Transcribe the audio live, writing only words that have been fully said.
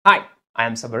I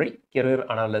am Sabari, Career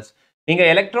Analyst. நீங்க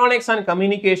Electronics and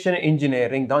Communication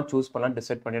Engineering தான் choose பண்ணலாம்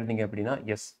decide பண்ணிருந்தீங்க அப்படின்னா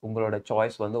எஸ் உங்களோட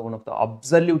சாய்ஸ் வந்து one of the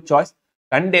absolute choice.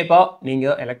 கண்டிப்பா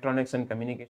நீங்க Electronics and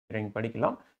Communication Engineering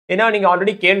படிக்கலாம். ஏன்னா நீங்க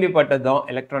ஆல்ரெடி கேள்விப்பட்டது தான்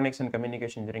Electronics and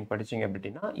Communication Engineering படிச்சீங்க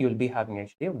அப்படின்னா you will be having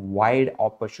actually wide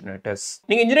opportunities.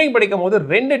 நீங்க இன்ஜினியரிங் படிக்கும் போது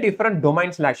ரெண்டு டிஃபரெண்ட்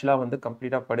டொமைன்ஸ்ல ஆக்சுவலா வந்து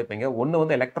கம்ப்ளீட்டா படிப்பீங்க. ஒன்னு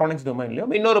வந்து எலக்ட்ரானிக்ஸ்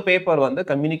டொமைன்லயும் இன்னொரு பேப்பர் வந்து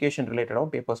கம்யூனிகேஷன்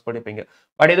ரிலேட்டடாவும் பேப்பர்ஸ் படிப்பீங்க.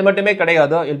 பட் இது மட்டுமே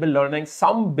கிடையாது. you'll be learning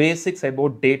some basics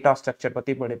about data structure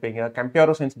பத்தி படிப்பீங்க,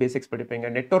 கம்ப்யூட்டர் சயின்ஸ் பேசிக்ஸ் படிப்பீங்க,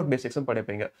 நெட்வொர்க் பேசிக்ஸும்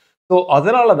படிப்பீங்க. ஸோ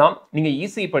அதனால தான் நீங்க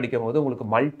ECE படிக்கும் போது உங்களுக்கு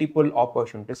மல்டிபிள்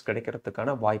ஆப்பர்ச்சுனிட்டிஸ்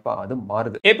கிடைக்கிறதுக்கான வாய்ப்பா அது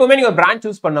மாறுது. எப்பவுமே நீங்க பிரான்ச்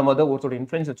சூஸ் பண்ணும்போது ஒருத்தோட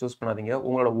இன்ஃப்ளூயன்ஸை சூஸ் பண்ணாதீங்க.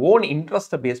 உங்களோட ஓன்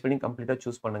இன்ட்ரெஸ்ட்டை பேஸ் பண்ணி கம்ப்ளீட்டா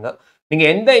சூஸ் பண்ணுங்க. நீங்க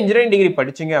எந்த இன்ஜினியரிங் டிகிரி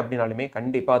படிச்சீங்க அப்படின்னாலுமே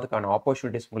கண்டிப்பா அதுக்கான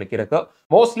ஆப்பர்ச்சுனிட்டிஸ் உங்களுக்கு இருக்கு.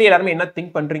 மோஸ்ட்லி எல்லாருமே என்ன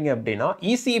திங்க் பண்றீங்க அப்படின்னா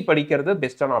ECE படிக்கிறது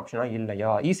பெஸ்டான ஆப்ஷனா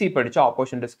இல்லையா, ECE படிச்சா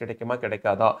ஆப்பர்ச்சுனிட்டிஸ் கிடைக்குமா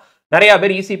கிடைக்காதா, நிறைய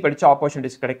பேர் ECE படிச்சா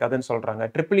ஆப்பர்ச்சுனிட்டிஸ் கிடைக்காதுன்னு சொல்றாங்க,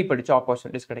 ட்ரிபிள் படிச்சா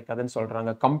ஆப்பர்ச்சுனிட்டிஸ் கிடைக்காதுன்னு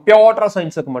சொல்றாங்க, கம்ப்யூட்டர்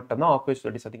சயின்ஸுக்கு மட்டும் தான்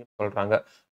ஆப்பர்ச்சுனிட்டிஸ் அதிகம் சொல்றாங்க.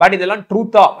 பட் இதெல்லாம்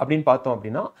ட்ரூத்தா அப்படின்னு பார்த்தோம்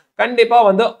அப்படின்னா கண்டிப்பா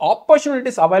வந்து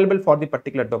opportunities available for the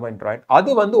particular domain, right? அது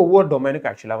வந்து ஒவ்வொரு டொமைனுக்கு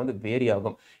ஆக்சுவலா வந்து வேரி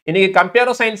ஆகும். இன்னைக்கு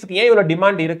கம்ப்யூட்டர் சயின்ஸ்க்கு ஏன் இவ்வளவு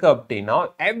டிமாண்ட் இருக்கு அப்படின்னா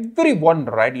எவ்ரி ஒன்,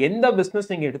 ரைட்? எந்த பிசினஸ்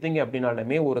நீங்க எடுத்தீங்க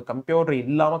அப்படின்னாலுமே ஒரு கம்ப்யூட்டர்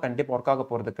இல்லாம கண்டிப்பா ஒர்க் ஆக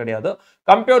போறது கிடையாது.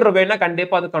 கம்ப்யூட்டர் வேணா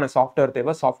கண்டிப்பா அதுக்கான சாஃப்ட்வேர்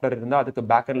தேவை, சாஃப்ட்வேர் இருந்தா அதுக்கு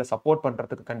பேக்எண்ட்ல சப்போர்ட்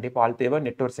பண்றதுக்கு கண்டிப்பா ஆள் தேவை,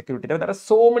 நெட்வொர்க் செக்யூரிட்டி தேவை. there are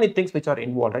so many things which are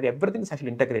involved, right? everything is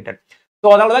actually integrated. So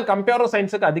அதனால தான் கம்ப்யூட்டர்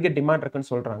சயின்ஸுக்கு அதிக டிமாண்ட் இருக்குன்னு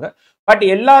சொல்றாங்க. பட்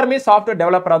எல்லாருமே சாஃப்ட்வேர்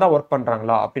டெவலப்பரா தான் ஒர்க்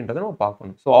பண்றாங்களா அப்படின்றத நம்ம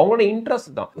பார்க்கணும். ஸோ அவங்களோட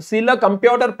இன்ட்ரெஸ்ட் தான். சில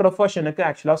கம்ப்யூட்டர் ப்ரொஃபஷனுக்கு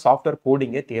ஆக்சுவலா சாஃப்ட்வேர்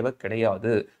கோடிங்கே தேவை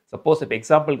கிடையாது. சப்போஸ் இப்போ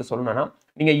எக்ஸாம்பிளுக்கு சொல்லணும்னா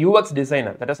நீங்க UX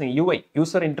designer, that is UI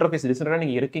user interface டிசைனரா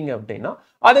நீங்க இருக்கீங்க அப்படின்னா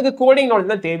அதுக்கு கோடிங்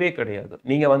நாலேஜ் தான் தேவையே கிடையாது.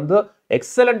 நீங்க வந்து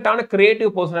எக்ஸலண்டான கிரியேட்டிவ்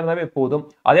பர்சனா இருந்தாவே போதும்.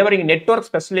 அதே மாதிரி நீங்க நெட்வொர்க்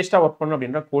ஸ்பெஷலிஸ்டா ஒர்க் பண்ணணும்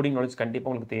அப்படின்னா கோடிங் நாலேஜ் கண்டிப்பா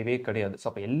உங்களுக்கு தேவையே கிடையாது. ஸோ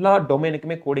அப்போ எல்லா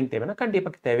டொமைனுக்குமே கோடிங் தேவைன்னா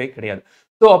கண்டிப்பா தேவையே கிடையாது.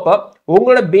 ஸோ அப்போ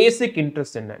உங்களோட பேசிக்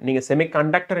இன்ட்ரெஸ்ட் என்ன? நீங்க செமி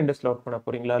கண்டக்டர் இண்டஸ்ட்ரியில் ஒர்க் பண்ண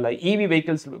போறீங்களா, இல்லை EV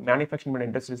வெஹிக்கிள்ஸ் மேனுஃபேக்சரிங் பண்ண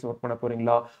இண்டஸ்ட்ரீஸ்ல ஒர்க் பண்ண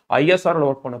போறீங்களா, ISRல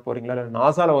ஒர்க் பண்ண போறீங்களா, இல்லை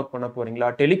நாசால ஒர்க் பண்ண போறீங்களா,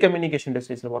 டெலிகம்யூனிகேஷன்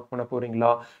இண்டஸ்ட்ரீஸ்ல ஒர்க் பண்ண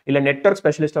போறீங்களா, இல்ல நெட்வொர்க்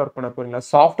ஸ்பெஷலிஸ்டா ஒர்க் பண்ண போறீங்களா,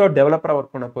 சாஃப்ட்வேர் டெவலப்பரா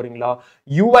ஒர்க் பண்ண போறீங்களா,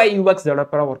 UI UX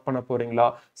டெவலப்பரா ஒர்க் பண்ண போறீங்களா?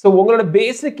 சோ உங்களோட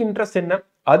பேசிக் இன்ட்ரெஸ்ட் என்ன?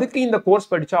 அதுக்கு இந்த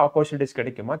கோர்ஸ் படிச்சா ஆப்பர்ச்சுனிட்டிஸ்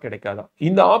கிடைக்குமா கிடைக்காதா?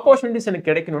 இந்த ஆப்பர்ச்சுனிட்டிஸ் எனக்கு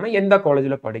கிடைக்கணும்னா எந்த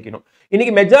காலேஜ்ல படிக்கணும்?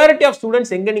 இன்னைக்கு மெஜாரிட்டி ஆஃப்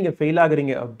ஸ்டூடெண்ட்ஸ் எங்க நீங்க ஃபெயில்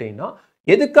ஆகுறீங்க அப்படின்னா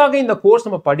எதுக்காக இந்த கோர்ஸ்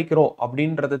நம்ம படிக்கிறோம்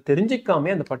அப்படின்றத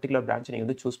தெரிஞ்சுக்காம அந்த பர்டிகுலர் பிரான்ச் நீங்க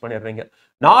வந்து சூஸ் பண்ணிடுறீங்க.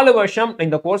 4 வருஷம்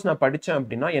இந்த கோர்ஸ் நான் படிச்சேன்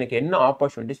அப்படின்னா எனக்கு என்ன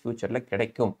ஆப்பர்ச்சுனிட்டிஸ் ஃபியூச்சர்ல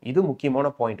கிடைக்கும்? இது முக்கியமான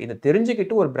பாயிண்ட். இதை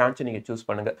தெரிஞ்சுக்கிட்டு ஒரு பிரான்ச்சை நீங்க சூஸ்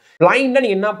பண்ணுங்க. பிளைண்டா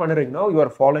நீங்க என்ன பண்றீங்கன்னா you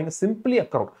are following simply a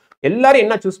crowd. எல்லாரும்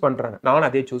என்ன சூஸ் பண்றாங்க, நான்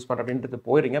அதே சூஸ் பண்றேன் அப்படின்றது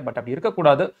போயிருங்க. பட் அப்படி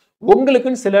இருக்கக்கூடாது.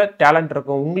 உங்களுக்குன்னு சில டேலண்ட்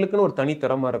இருக்கும், உங்களுக்குன்னு ஒரு தனி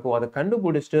திறமை இருக்கும். அதை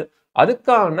கண்டுபிடிச்சிட்டு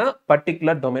அதுக்கான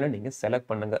பர்டிகுலர் டொமைனை நீங்க செலக்ட்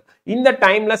பண்ணுங்க. இந்த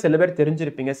டைம்ல சில பேர்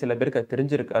தெரிஞ்சிருப்பீங்க, சில பேருக்கு அது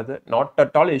தெரிஞ்சிருக்காது. Not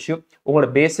at all issue. உங்களோட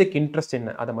பேசிக் இன்ட்ரெஸ்ட்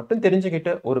என்ன அதை மட்டும்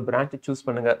தெரிஞ்சுக்கிட்டு ஒரு பிரான்ச்சை சூஸ்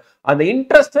பண்ணுங்க. அந்த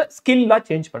இன்ட்ரெஸ்ட்டை ஸ்கில்லா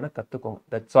சேஞ்ச் பண்ண கத்துக்கோங்க.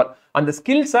 That's all. அந்த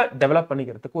ஸ்கில்ஸை டெவலப்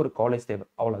பண்ணிக்கிறதுக்கு ஒரு காலேஜ் தேவை,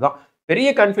 அவ்வளவுதான். பெரிய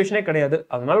கன்ஃபியூஷனே கிடையாது.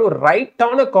 அதனால ஒரு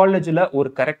ரைட்டான காலேஜ்ல ஒரு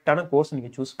கரெக்டான கோர்ஸ்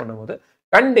நீங்க சூஸ் பண்ணும்போது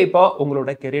கண்டிப்பா உங்களோட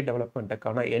கெரியர்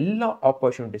டெவலப்மெண்ட்டுக்கான எல்லா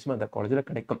ஆப்பர்ச்சுனிட்டிஸும் அந்த காலேஜ்ல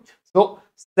கிடைக்கும். So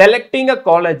selecting a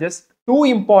colleges too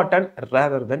important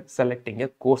rather than selecting a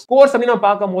course. Course அப்படின்னு நான்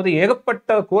பார்க்கும்போது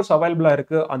ஏகப்பட்ட கோர்ஸ் அவைலபிளா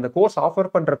இருக்கு. அந்த கோர்ஸ் ஆஃபர்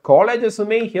பண்ற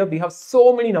காலேஜஸுமே here we have so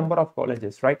many number of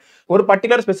colleges, right? ஒரு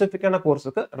பர்டிகுலர் ஸ்பெசிஃபிக்கான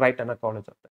கோர்ஸுக்கு ரைட்டான காலேஜ்.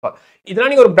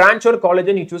 இதெல்லாம் நீங்க ஒரு பிரான்ச் ஒரு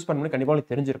காலேஜ் நீங்க சூஸ் பண்ணணும் கண்டிப்பா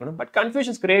உங்களுக்கு தெரிஞ்சிருக்கணும். பட்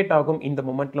கன்ஃபியூஷன்ஸ் கிரியேட் ஆகும் இந்த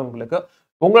மொமெண்ட்ல. உங்களுக்கு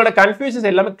உங்களோட கன்ஃபியூஷன்ஸ்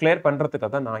எல்லாமே கிளியர் பண்றதுக்காக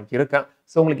தான் நான் இருக்கேன்.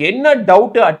 ஸோ உங்களுக்கு என்ன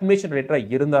டவுட் அட்மிஷன் ரிலேட்டடா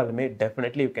இருந்தாலுமே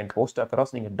definitely you can post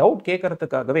across. நீங்க டவுட்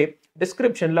கேட்கறதுக்காகவே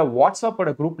டிஸ்கிரிப்ஷன்ல வாட்ஸ்அப்போட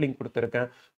குரூப் லிங்க் கொடுத்துருக்கேன்.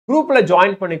 குரூப்ல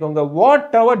ஜாயின் பண்ணிக்கோங்க.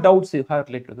 What ever doubts you have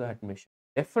related to admission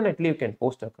definitely you can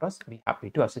post across. Be happy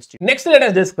to assist you. Next let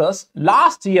us discuss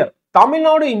last year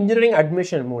Tamilnadu engineering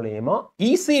admission மூலமா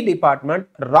ECE department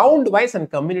round wise and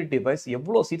community wise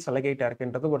எவ்வளவு seeds allocate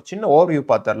ஆயிருக்குன்றது ஒரு சின்ன overview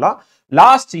பார்த்தறலாம்.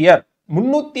 Last year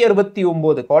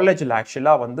 369 காலேஜ்ல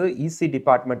ஆக்சுவலா வந்து ECE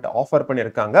department offer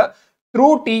பண்ணிருக்காங்க through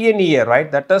TNEA,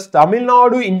 right? That is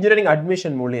Tamil Nadu engineering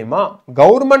admission மூலமா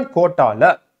government கோட்டால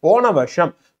போன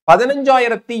வருஷம்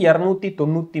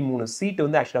 15,293 சீட்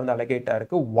வந்து ஆக்சுவலா வந்து அலோகேட்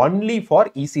ஆயிருக்கு ஒன்லி ஃபார்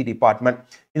ECE டிபார்ட்மெண்ட்.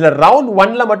 இதுல ரவுண்ட்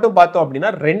 1ல மட்டும் பார்த்தோம் அப்படின்னா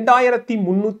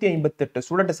 2,358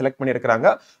 ஸ்டூடெண்ட் செலக்ட் பண்ணிருக்காங்க.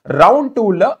 ரவுண்ட்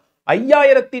 2ல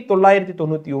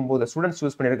 5,999 ஸ்டூடெண்ட்ஸ்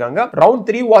சூஸ் பண்ணிருக்காங்க. Round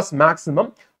 3 was maximum.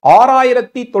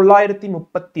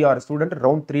 6936 student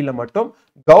round 3ல மட்டும்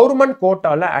கவர்மெண்ட்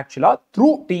கோட்டால ஆக்சுவலா through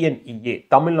TNEA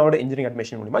Tamil Nadu engineering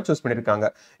admission மூலமா சூஸ் பண்ணிருக்காங்க.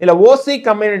 இல்ல ஓசி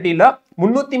கம்யூனிட்டில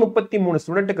 333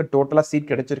 ஸ்டூடெண்ட்க்கு டோட்டலா சீட்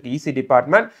கிடைச்சிருக்கு ECE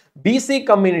department. BC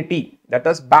community that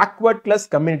is backward class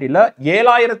கம்யூனிட்டில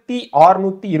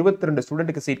 7622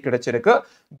 ஸ்டூடெண்ட்க்கு seat கிடைச்சிருக்கு.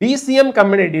 BCM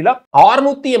கம்யூனிட்டில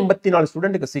 684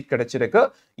 ஸ்டூடெண்ட்க்கு சீட் கிடைச்சிருக்கு.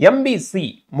 MBC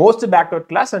most backward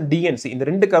class and DNC இந்த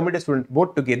ரெண்டு community student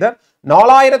boat together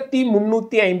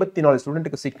 4354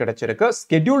 ஸ்டூடெண்ட்க்கு seat கிடைச்சிருக்கு.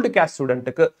 ஸ்கெட்யூல்டு காஸ்ட்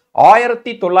ஸ்டூடெண்ட்க்கு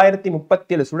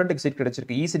 1937 ஸ்டூடெண்ட்க்கு சீட்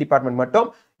கிடைச்சிருக்கு ECE டிபார்ட்மெண்ட் மட்டும்.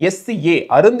 SCA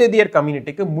அருந்ததியர்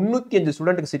கம்யூனிட்டிக்கு 305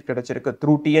 ஸ்டூடெண்ட்க்கு சீட் கிடைச்சிருக்கு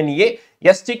through TNEA.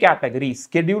 ST category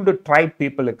scheduled try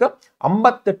பீப்புளுக்கு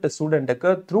 58 ஸ்டூடெண்ட்க்கு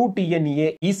through TNEA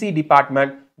ECE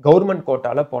department government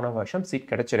கோட்டால போன வருஷம் சீட்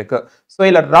கிடைச்சிருக்கு. சோ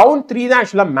இல்ல ரவுண்ட் 3 தான்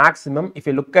ஆக்சுவலா maximum. If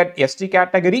you look at ST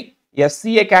category,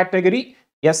 SCA category,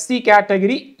 SC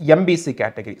category, MBC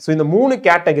category. So இந்த மூணு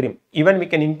category, even we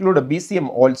can include a BCM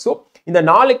also. இந்த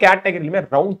நாலு கேட்டகரியிலுமே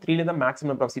ரவுண்ட் 3ல தான்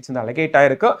மேக்ஸிமம் ஆஃப் சீட்ஸ் வந்து அலோகேட்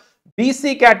ஆயிருக்கு.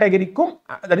 BC கேட்டகரிக்கும்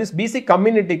that is BC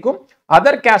கம்யூனிட்டிக்கும்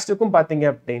other காஸ்டுக்கும் பாத்தீங்க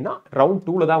அப்படின்னா round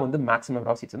 2ல தான் வந்து மேக்ஸிமம்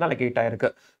ஆஃப் சீட்ஸ் வந்து அலோகேட் ஆயிருக்கு.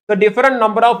 So different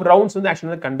number of rounds வந்து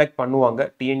ஆக்சுவலி கண்டக்ட் பண்ணுவாங்க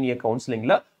TNEA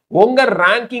கவுன்சிலிங்ல. உங்க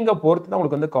ரேங்கிங்கை பொறுத்து தான்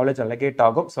உங்களுக்கு வந்து காலேஜ் அலோகேட்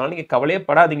ஆகும். ஸோ நீங்க கவலையே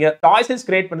படாதீங்க. சாய்ஸஸ்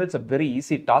கிரியேட் பண்றது இட்ஸ் வெரி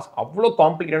ஈஸி டாஸ்க். அவ்வளோ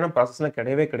காம்ப்ளிகேட்டான ப்ராசஸ்லாம்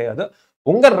கிடையவே கிடையாது.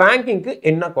 உங்க ரேங்கிங்க்கு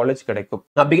என்ன காலேஜ் கிடைக்கும்.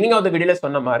 நான் பிகினிங் ஆஃப் த வீடியோல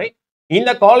சொன்ன மாதிரி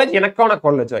இந்த காலேஜ் எனக்கான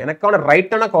காலேஜா, எனக்கான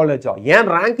ரைட்டான காலேஜா, ஏன்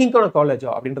ரேங்கிங்கான காலேஜா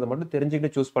அப்படின்றத மட்டும்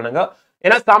தெரிஞ்சுக்கிட்டு சூஸ் பண்ணுங்க.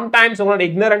 ஏன்னா சம்டைம்ஸ் உங்களோட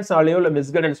இக்னரன்ஸாலேயோ இல்லை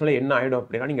மிஸ்கைடன்ஸ்ல என்ன ஆயிடும்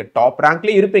அப்படின்னா நீங்க டாப்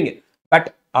ரேங்க்லயே இருப்பீங்க. பட்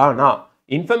ஆனா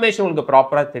இன்ஃபர்மேஷன் உங்களுக்கு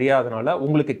ப்ராப்பரா தெரியாதனால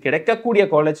உங்களுக்கு கிடைக்கக்கூடிய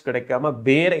காலேஜ் கிடைக்காம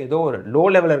வேற ஏதோ ஒரு லோ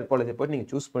லெவல் இருக்க காலேஜை போய் நீங்க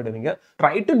சூஸ் பண்ணுவீங்க.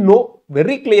 Try to know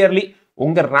very clearly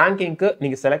உங்க ரேங்கிங்க்கு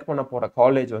நீங்க செலக்ட் பண்ண போற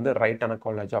காலேஜ் வந்து ரைட்டான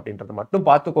காலேஜ் அப்படின்றத மட்டும்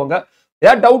பார்த்துக்கோங்க.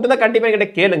 ஏதாவது டவுட் இருந்தா கண்டிப்பா என்கிட்ட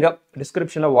கேளுங்க.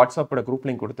 டிஸ்கிரிப்ஷன்ல வாட்ஸ்அப்போட குரூப்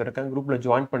லிங்க் கொடுத்துருக்கேன். குரூப்ல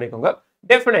ஜாயின் பண்ணிக்கோங்க.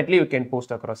 Definitely you can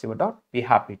post across your dot. Be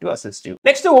happy to assist you.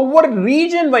 Next ஒவ்வொரு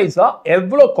ரீஜன் வைஸா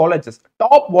எவ்வளவு colleges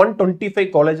top 125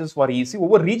 colleges for ECE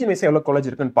ஒவ்வொரு ரீஜன் வைஸா எவ்வளவு காலேஜ்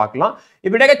இருக்குன்னு பார்க்கலாம்.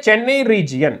 இப்படியாக சென்னை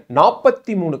ரீஜியன்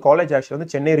 43 காலேஜ் ஆக்சுவலி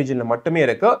வந்து சென்னை ரீஜன்ல மட்டுமே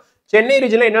இருக்கு. சென்னை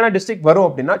ரீஜன்ல என்னென்ன டிஸ்ட்ரிக்ட் வரும்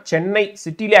அப்படின்னா சென்னை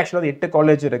சிட்டில ஆக்சுவலா 8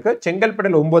 காலேஜ் இருக்கு.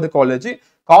 செங்கல்பட்டுல 9 காலேஜ்,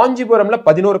 காஞ்சிபுரம்ல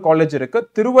 11 காலேஜ் இருக்கு.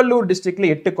 திருவள்ளூர் டிஸ்ட்ரிக்ட்ல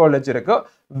 8 காலேஜ் இருக்கு.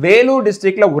 வேலூர்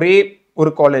டிஸ்ட்ரிக்ட்ல ஒரே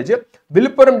ஒரு காலேஜ்,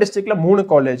 விழுப்புரம் டிஸ்ட்ரிக்ட்ல 3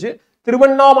 காலேஜ்,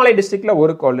 திருவண்ணாமலை டிஸ்ட்ரிக்ட்ல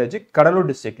 1 காலேஜ், கடலூர்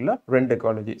டிஸ்ட்ரிக்ட்ல 2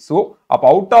 காலேஜ். சோ அப்ப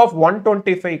out of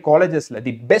 125 காலேஜஸ்ல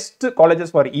the best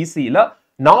colleges for ECEல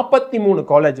 43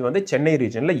 college வந்து சென்னை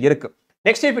ரீஜன்ல இருக்கு.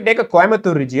 Next if you take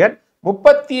Coimbatore region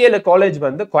 37 college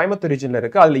வந்து கோயம்புத்தூர் ரீஜன்ல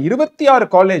இருக்கு. அதுல 26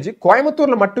 காலேஜ்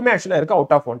கோயம்புத்தூர்ல மட்டுமே ஆக்சுவலா இருக்கு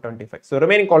out of 125. So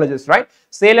remaining colleges right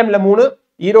சேலம்ல 3,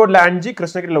 ஈரோட்ல 5,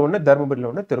 கிருஷ்ணகிரியில 1,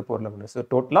 தர்மபுரியில 1, திருப்பூர்ல 1. சோ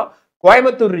டோட்டலா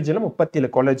கோயம்புத்தூர் ரீஜன்ல 37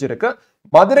 காலேஜ் இருக்கு.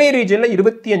 மதுரை ரீஜன்ல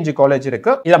 25 காலேஜ்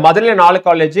இருக்கு. இதுல மதுரையில 4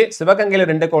 காலேஜ், சிவகங்கையில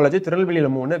 2 காலேஜ்,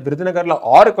 திருநெல்வேலியில 3, விருதுநகர்ல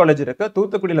 6 காலேஜ் இருக்கு,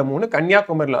 தூத்துக்குடியில 3,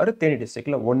 கன்னியாகுமரியில 6, தேனி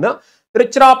டிஸ்ட்ரிக்ட்ல 1.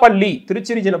 திருச்சிராப்பள்ளி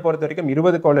திருச்சி ரீஜனை பொறுத்த வரைக்கும்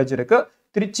 20 காலேஜ் இருக்கு.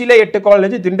 திருச்சியில 8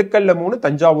 காலேஜ், திண்டுக்கல்ல 3,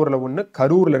 தஞ்சாவூர்ல 1,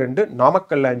 கரூர்ல 2,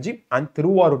 நாமக்கல்ல 5 அண்ட்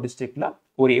திருவாரூர் டிஸ்ட்ரிக்ட்ல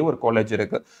ஒரே ஒரு காலேஜ்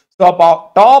இருக்கு. சோ அப்ப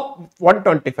top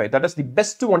 125 that is the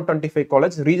best 125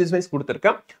 college regions wise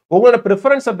கொடுத்திருக்கேன். உங்களோட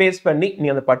பிரெஃபரன்ஸை பேஸ் பண்ணி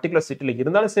நீங்க அந்த பர்టిక్యులர் சிட்டில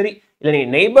இருந்தாலும் சரி இல்ல நீங்க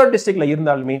நெய்பர் டிஸ்ட்ரிக்ட்ல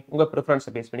இருந்தாலுமே உங்க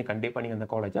பிரெஃபரன்ஸை பேஸ் பண்ணி கண்டிப்பா நீங்க அந்த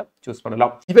காலேஜை சூஸ்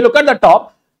பண்ணலாம். If you look at the top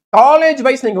college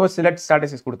wise நீங்க ஒரு சிலெக்ட்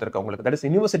ஸ்டாட்டிஸ்டிக்ஸ் கொடுத்திருக்கேன் உங்களுக்கு. That is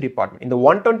university department. இந்த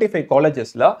 125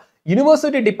 காலேஜஸ்ல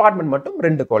யூனிவர்சிட்டி டிபார்ட்மெண்ட் மட்டும்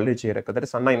 2 காலேஜ் இருக்கு. That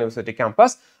is Anna university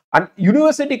campus and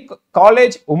university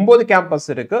college 9 campus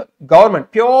இருக்கு. Government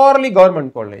purely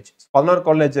government college 11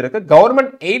 college இருக்கு.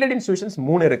 Government aided institutions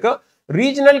 3 இருக்கு.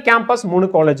 ரீஜனல் கேம்பஸ்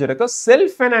 3 காலேஜ் இருக்கு.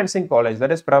 Self financing college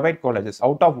that is private colleges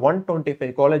out of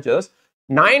 125 colleges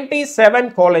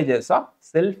 97 colleges R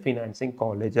self financing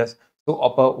colleges. So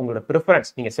அப்போ உங்களோட preference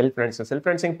நீங்க self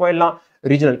financing போயிடலாம்.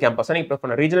 Regional campus நீங்க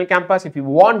prefer regional campus. If you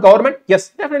want government yes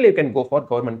definitely you can go for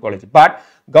government college. But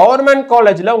government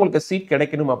காலேஜ்ல உங்களுக்கு seat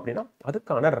கிடைக்கணும் அப்படின்னா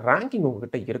அதுக்கான ரேங்கிங்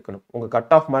உங்ககிட்ட இருக்கணும். உங்க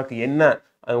கட் ஆஃப் மார்க் என்ன,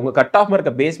 உங்க கட் ஆஃப்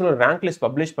மார்க்கை பேஸ் பண்ணி ஒரு ரேங்க் லிஸ்ட்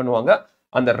பப்ளிஷ் பண்ணுவாங்க.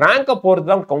 அந்த ரேங்கை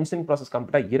பொறுத்து தான் கவுன்சிலிங் ப்ராசஸ்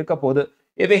கம்ப்ளீட்டா இருக்க போகுது.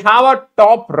 If you have a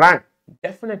top rank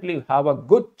definitely you have a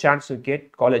good chance to get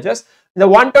colleges. இந்த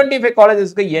 125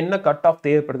 காலேஜஸ்க்கு என்ன கட் ஆஃப்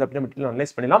தேவைப்படுது அப்படின்னு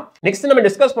அனலைஸ் பண்ணலாம். நெக்ஸ்ட் நம்ம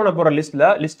டிஸ்கஸ் பண்ண போற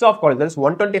லிஸ்ட் ஆஃப் காலேஜஸ்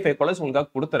 125 காலேஜ் உங்களுக்காக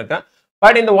கொடுத்துருக்கேன்.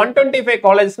 பட் இந்த 125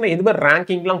 காலேஜஸ்ல எதுவுமே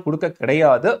ரேங்கிங்லாம் கொடுக்க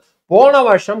கிடையாது. போன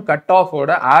வருஷம் கட்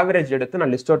ஆஃபோட ஆவரேஜ் எடுத்து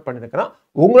நான் லிஸ்ட் அவுட் பண்ணிருக்கிறேன்.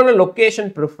 உங்களோட லொகேஷன்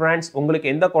ப்ரிஃபரன்ஸ், உங்களுக்கு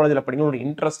எந்த காலேஜ்ல படிக்கணும்,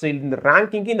 இன்ட்ரெஸ்ட், இந்த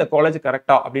ரேங்கிங்க்கு இந்த காலேஜ்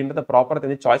கரெக்டா அப்படின்றத ப்ராப்பரா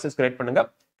தெரிஞ்சு சாய்ஸஸ் கிரியேட் பண்ணுங்க.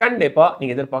 கண்டிப்பா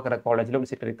நீங்க எதிர்பார்க்கிற காலேஜ்ல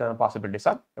சீட் இருக்க possibilities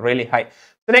are really high.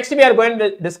 So next we are going to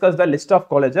discuss the list of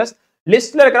colleges.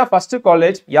 லிஸ்ட்ல இருக்கிற first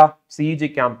college CEG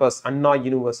campus Anna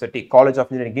university college of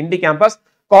engineering Guindy campus.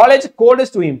 College code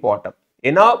is two important.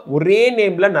 ஏன்னா ஒரே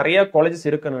நேம்ல நிறைய colleges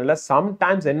இருக்கிறதுனால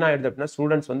sometimes என்ன ஆயிடுது அப்படின்னா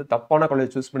ஸ்டூடெண்ட்ஸ் வந்து தப்பான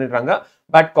காலேஜ் சூஸ் பண்ணிடுறாங்க.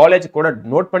 பட் காலேஜ் கூட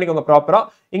நோட் பண்ணிக்கோங்க ப்ராப்பரா.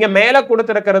 இங்க மேல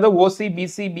கொடுத்திருக்கிறது ஓசி,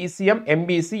 PC, BCM,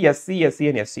 MBC, SC, SC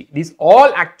and SC. This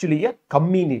all actually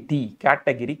community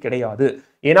category கிடையாது.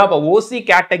 ஏன்னா இப்ப ஓசி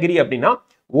கேட்டகரி அப்படின்னா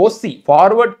ஓசி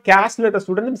ஃபார்வர்ட் காஸ்ட்ல இருக்கிற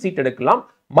ஸ்டூடெண்ட் சீட் எடுக்கலாம்.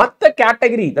 மத்த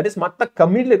கேட்டகரி தட் இஸ் மத்த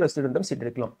கம்யூனிட்டில இருக்கிற ஸ்டூடெண்ட் சீட்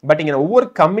எடுக்கலாம். பட் இங்க ஒவ்வொரு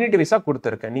கம்யூனிட்டி வைஸா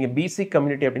கொடுத்திருக்கேன். நீங்க பிசி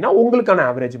கம்யூனிட்டி அப்படின்னா உங்களுக்கான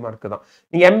ஆவரேஜ் மார்க் தான்.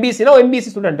 நீங்க எம்பிசினா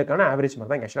எம்பிசி ஸ்டூடெண்ட்டுக்கான ஆவரேஜ்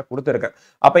மார்க் தான் ஆக்சுவலா கொடுத்திருக்கேன்.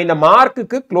 அப்ப இந்த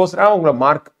மார்க்குக்கு க்ளோஸரா உங்களோட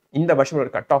மார்க் இந்த வருஷம்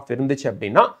ஒரு கட் ஆஃப் இருந்துச்சு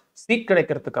அப்படின்னா சீட்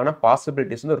கிடைக்கிறதுக்கான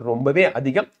பாசிபிலிட்டிஸ் வந்து ரொம்பவே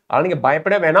அதிகம். அதனால நீங்க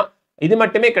பயப்பட வேணாம். இது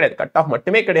மட்டுமே கிடையாது, கட் ஆஃப்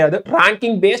மட்டுமே கிடையாது.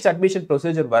 ரேங்கிங் பேஸ்ட் அட்மிஷன்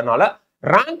ப்ரொசீஜர் வரனால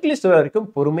ரேங்க் லிஸ்ட் வரைக்கும்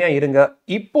பொறுமையா இருங்க.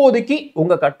 இப்போதைக்கு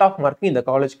உங்க கட் ஆஃப் மார்க் இந்த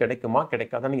காலேஜ் கிடைக்குமா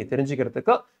கிடைக்காதா நீங்க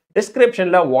தெரிஞ்சுக்கிறதுக்கு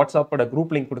டிஸ்கிரிப்ஷன்ல வாட்ஸ்அப்போட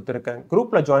குரூப் லிங்க் கொடுத்துருக்கேன்.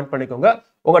 குரூப்ல ஜாயின் பண்ணிக்கோங்க.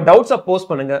 உங்க டவுட்ஸை போஸ்ட்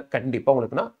பண்ணுங்க. கண்டிப்பா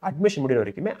உங்களுக்கு நான் அட்மிஷன் முடிகிற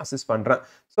வரைக்குமே அசிஸ்ட் பண்றேன்.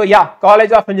 So yeah,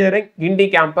 college of engineering Guindy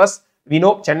campus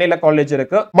Vino சென்னையில காலேஜ்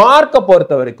இருக்கு. மார்க்கை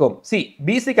பொறுத்த வரைக்கும்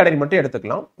பிசி கேட்டகரி மட்டும்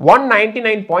எடுத்துக்கலாம்.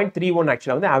 199.31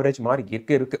 ஆக்சுவலா வந்து ஆவரேஜ்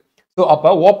மார்க் இருக்கு. ஸோ அப்போ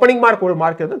ஓப்பனிங் மார்க் ஒரு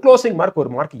மார்க் இருந்து க்ளோசிங் மார்க் ஒரு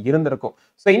மார்க் இருந்திருக்கும்.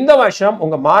 ஸோ இந்த வருஷம்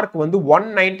உங்க மார்க் வந்து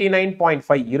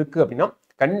 199.5 இருக்கு அப்படின்னா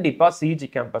கண்டிப்பா சிஜி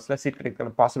கேம்பஸ்ல சீட்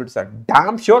கிடைக்கிற பாசிபிலிட்டிஸ் ஆர்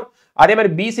டேம் ஷூர். அதே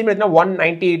மாதிரி பிசி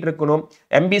 198 இருக்கணும்.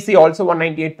 MBC also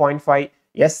 198.5,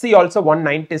 SC also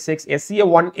 196, SCA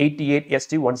 188,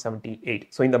 ST 178.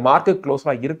 So இந்த மார்க்கு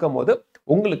க்ளோஸா இருக்கும் போது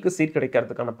உங்களுக்கு சீட்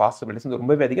கிடைக்கிறதுக்கான பாசிபிலிட்டிஸ்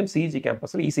ரொம்பவே அதிகம் CG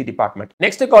கேம்பஸ்ல EC department.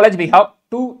 Next college we have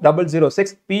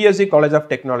 2006 PSG college of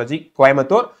technology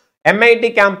Coimbatore. MIT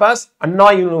campus, Anna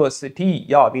University.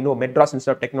 Yeah, we know Madras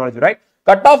Institute of Technology, right?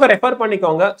 Cut off refer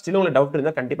பண்ணிக்கோங்க. Still உங்களுக்கு டவுட்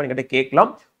இருந்தா கண்டிப்பா நீங்க கேட்கலாம்.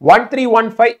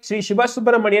 1315 Sri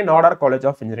Sivasubramanian Nadar college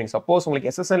of engineering. Suppose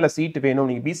உங்களுக்கு எஸ்எஸ்என்ல seat வேணும்,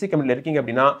 நீங்க PC கம்யூனிட்டில இருக்கீங்க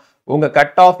அப்படின்னா உங்க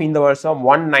கட் ஆஃப் இந்த வருஷம்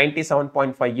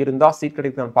 197.5 இருந்தா சீட்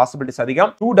கிடைக்கிறதுக்கான பாசிபிலிட்டிஸ்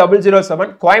அதிகம்.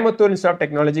 2007 Coimbatore institute of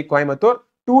technology Coimbatore.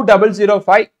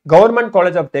 2005 government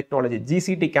college of technology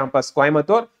GCT campus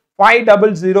Coimbatore.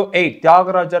 5008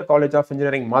 Thyagarajar college of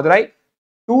engineering Madurai.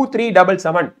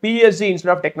 2377 PSG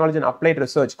Institute of Technology and Applied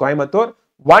Research Coimbatore.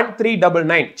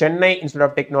 1399 Chennai Institute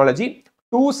of Technology.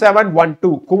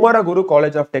 2712 Kumaraguru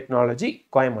college of technology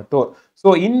Coimbatore.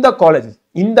 So இந்த colleges,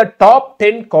 இந்த top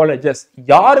 10 colleges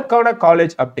யாருக்கான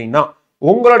college அப்படின்னா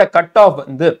உங்களோட cut off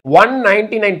வந்து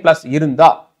 199 plus இருந்தா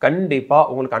கண்டிப்பா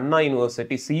உங்களுக்கு அண்ணா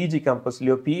university CG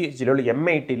கேம்பஸ்லயோ பிஹெச்டிலயோ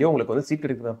எம்ஐடிலயோ உங்களுக்கு வந்து சீட்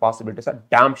கிடைக்கிற பாசிபிலிட்டிஸ்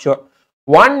டேம் ஷூர்.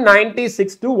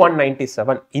 196 to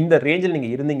 197 இந்த ரேஞ்சில் நீங்க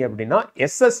இருந்தீங்க அப்படின்னா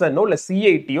எஸ்எஸ்என்ஓ இல்ல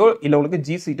சிஐடியோ இல்ல உங்களுக்கு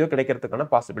ஜிசிடியோ கிடைக்கிறதுக்கான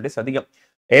பாசிபிலிட்டிஸ் அதிகம்.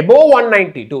 above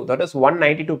 192 that is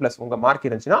 192 பிளஸ் உங்க மார்க்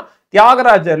இருந்துச்சுன்னா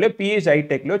தியாகராஜர்லயோ பிஹெச்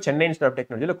ஐடெக்லயோ சென்னை இன்ஸ்டிடியூட் ஆஃப்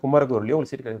டெக்னாலஜில குமரகுருலயோ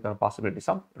உங்களுக்கு சீட் கிடைக்கிறதுக்கான possibilities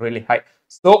R really high.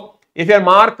 So if your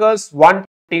mark is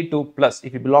 192 plus,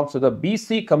 if you belongs to the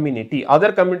BC community,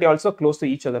 other community also close to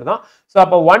each other தான். So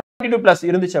அப்ப 192 plus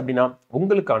இருந்துச்சு அப்படின்னா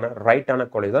உங்களுக்கான ரைட்டான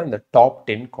college தான் இந்த top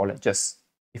 10 colleges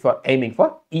if you are aiming for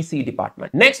ECE department.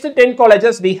 Next 10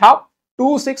 colleges we have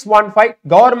 2615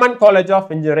 Government College of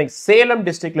Engineering Salem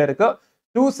district la irukku.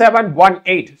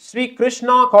 2718 Sri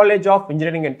Krishna College of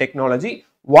Engineering and Technology.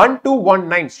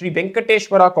 1219 Sri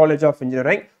Venkateshwara College of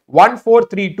Engineering.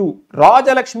 1432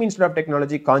 Rajalakshmi Institute of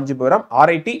Technology Kanjipuram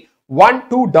RIT.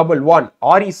 1211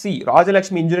 REC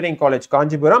Rajalakshmi Engineering College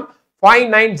Kanjipuram.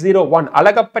 5901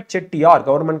 Alagappa Chettiar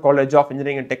Government College of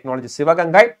Engineering and Technology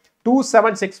Sivagangai.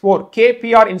 2764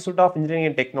 KPR Institute of Engineering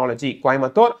and Technology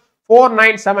Coimbatore.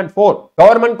 4974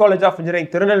 Government College of Engineering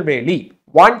Tirunelveli.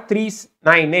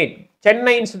 1398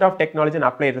 Chennai Institute of Technology and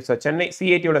Applied Research Chennai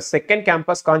CAT oda second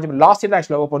campus Kanjipur last year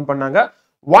actually open பண்ணாங்க.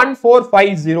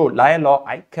 1450 Loyola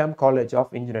ICAM College of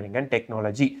Engineering and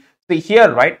Technology. So here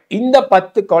right இந்த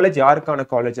 10 college யாருக்கான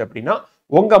college அப்படின்னா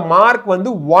உங்க mark வந்து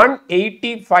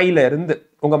 185ல இருந்து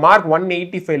உங்க mark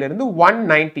 185ல இருந்து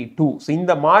 192. So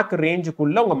இந்த மார்க்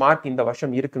ரேஞ்சுக்குள்ள உங்க மார்க் இந்த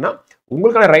வருஷம் இருக்குன்னா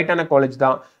உங்களுக்கான ரைட்டான காலேஜ்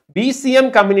தான். பிசிஎம்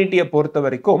கம்யூனிட்டியை பொறுத்த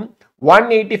வரைக்கும்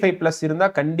 185 பிளஸ் இருந்தா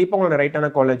கண்டிப்பா உங்களோட ரைட்டான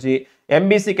college.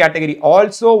 MBC category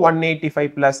also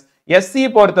 185 plus. SC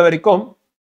பொறுத்த வரைக்கும்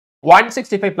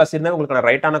 165 பிளஸ் இருந்தா உங்களுக்கான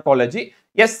ரைட்டான காலேஜ்.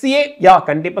 எஸ்சிஏ யா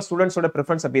கண்டிப்பா ஸ்டூடெண்ட்ஸோட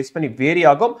ப்ரிஃபரன்ஸை பேஸ் பண்ணி வேரி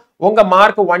ஆகும். உங்க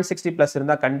மார்க் 160 பிளஸ்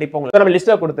இருந்தா கண்டிப்பா உங்களுக்கு நம்ம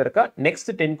லிஸ்ட்ல கொடுத்திருக்க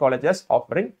next 10 colleges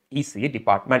offering ECE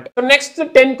department. So next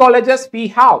 10 colleges we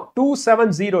have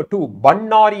 2702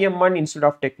 Bannariyamman Institute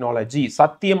of Technology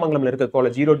சத்தியமங்கலம்ல இருக்க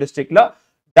காலேஜ் ஈரோடு டிஸ்ட்ரிக்ட்ல.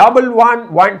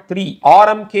 1113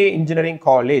 RMK Engineering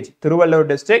College Tiruvallur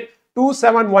district.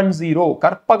 2710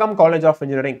 Karpagam college of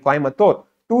engineering Coimbatore.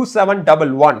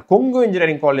 2711 Kongu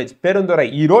engineering college Perundurai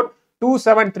Erode.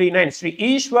 2739 Sri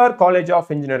Ishwar college of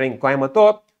engineering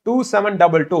Coimbatore.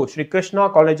 2722 Sri Krishna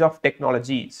college of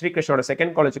technology Sri கிருஷ்ணோட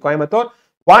second college Coimbatore.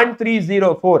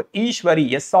 1304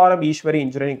 Ishwari SRM Ishwari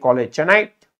Engineering College Chennai,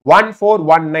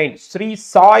 1419 Sri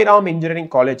Sai Ram Engineering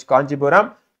College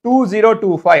Kanchipuram,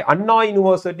 2025 Anna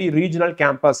University Regional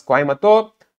Campus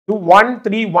Coimbatore, to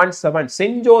 1317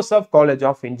 St. Joseph College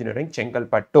of Engineering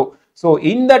Chengalpattu. So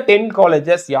in the 10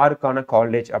 colleges யாருக்கான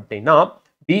college அப்படின்னா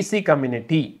BC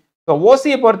community. So OC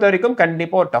பொறுத்த வரைக்கும்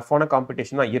கண்டிப்பா ஒரு டஃப்பான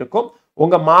competition தான் இருக்கும்.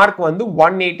 உங்க மார்க் வந்து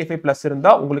 185 பிளஸ்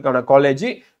இருந்தா உங்களுக்கான காலேஜ்.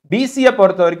 BCA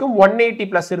பொறுத்த வரைக்கும் 180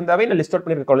 பிளஸ் இருந்தாவே நான் லிஸ்ட் அவுட்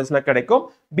பண்ணிருக்க காலேஜ்லாம் கிடைக்கும்.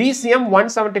 BCM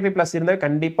 175 பிளஸ் இருந்தாவே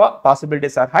கண்டிப்பா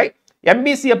பாசிபிலிட்டிஸ் ஆர் ஹை.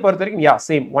 MBCA பொறுத்த வரைக்கும்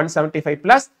same 175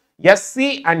 plus. SC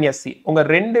and SC உங்க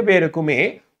ரெண்டு பேருக்குமே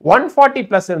 140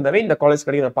 பிளஸ் இருந்தாவே இந்த காலேஜ்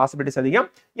கிடைக்கிற பாசிபிலிட்டிஸ் அதிகம்.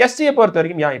 SCA பொறுத்த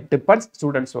வரைக்கும் it depends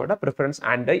ஸ்டூடண்ட்ஸோட preference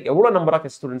and எவ்வளவு நம்பர் ஆஃப்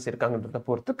ஸ்டூடண்ட்ஸ் இருக்காங்கன்றத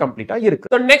பொறுத்து கம்ப்ளீட்டா இருக்கு.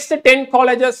 So next 10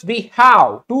 colleges we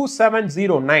have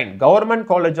 2709 Government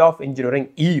College of Engineering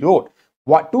E-Road,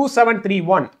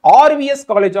 2731 RVS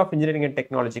College of Engineering and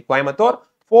Technology Coimbatore,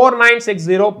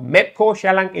 4960 MEPCO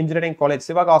Shelang Engineering College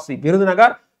Sivagasi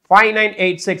Virudhunagar,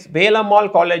 5986 Velamal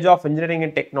College of Engineering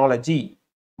and Technology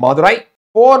Madurai,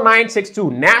 4962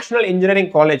 National Engineering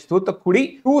College Thuthukudi,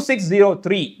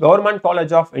 2603 Government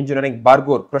College of Engineering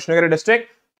Bargur Krishnagiri District,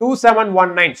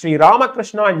 2719 Sri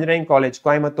Ramakrishna Engineering College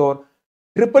Coimbatore,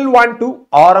 1112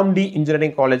 RMD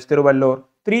Engineering College Thiruvallur,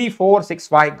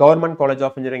 3465 Government College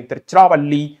of Engineering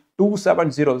Tiruchiravalli,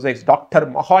 2706 Dr.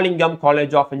 Mahalingam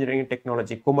College of Engineering and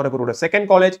Technology Kumaraguru Second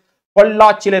College,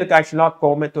 பொள்ளாச்சியில் இருக்க ஆக்சுவலா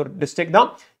Coimbatore district தான்.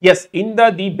 S இந்த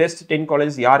the best 10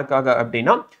 college யாருக்காக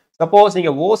அப்படின்னா suppose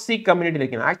நீங்க ஓசி community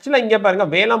இருக்கீங்க. ஆக்சுவலா இங்க பாருங்க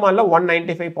வேலம்மாள்ல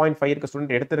 195.5 இருக்க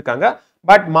ஸ்டூடெண்ட் எடுத்திருக்காங்க.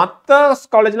 பட் மத்த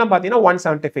காலேஜ்லாம் பாத்தீங்கன்னா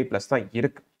 175 பிளஸ் தான்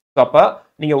இருக்கு. ஸோ அப்ப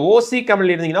நீங்க ஓசி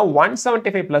கம்யூனிட்டி இருந்தீங்கன்னா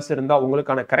 175 பிளஸ் இருந்தா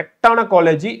உங்களுக்கான கரெக்டான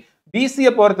காலேஜ்.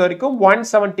 பிசிஏ பொறுத்த வரைக்கும்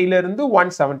 170ல இருந்து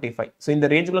 175. ஸோ இந்த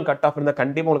ரேஞ்சுக்குள்ள கட் ஆஃப் இருந்தா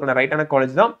கண்டிப்பா உங்களுக்கான ரைட்டான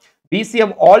காலேஜ் தான்.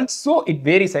 பிசிஎம் ஆல்சோ இட்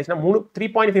வேரிஸ் ஆச்சுன்னா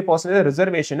 3.5%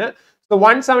 ரிசர்வேஷன். ஸோ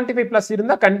 175 பிளஸ்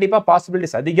இருந்தா கண்டிப்பா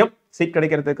பாசிபிலிட்டிஸ் அதிகம் சீட்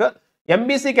கிடைக்கிறதுக்கு.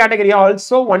 MBC category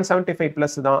also 175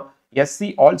 plus தான். SC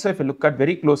also if you look at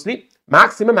very closely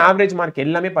maximum average mark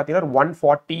எல்லாமே பாத்தீங்கன்னா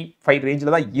 145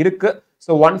 ரேஞ்சில தான் இருக்கு.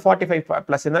 So 145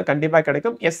 plus இருந்தா கண்டிப்பா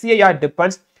கிடைக்கும். SCA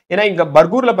depends. ஏன்னா இங்க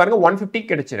பர்கூர்ல பாருங்க 150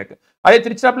 கிடைச்சிருக்கு. அதே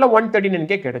திருச்சிராப்பள்ளில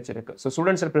 139 கிடைச்சிருக்கு. So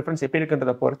students preference எப்படி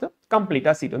இருக்குன்றத பொறுத்து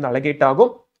கம்ப்ளீட்டா சீட் வந்து அலோகேட்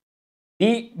ஆகும்.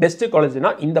 தி பெஸ்ட் காலேஜ்னா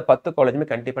இந்த 10 காலேஜ்மே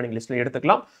கண்டிப்பா நீங்க லிஸ்ட்ல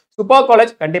எடுத்துக்கலாம். சூப்பர்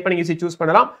காலேஜ் கண்டிப்பா நீங்க ஈஸி சூஸ்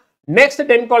பண்ணலாம். Next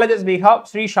 10 colleges we have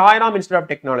Sri Sai Ram Institute of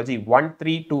Technology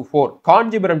 1324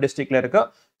 Kanchipuram district la irukku,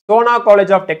 Sona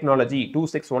College of Technology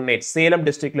 2618 Salem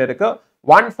district la irukku,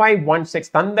 1516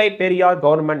 Thandai Periyar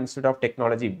Government Institute of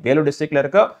Technology Vellore district la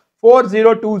irukku,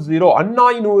 4020 Anna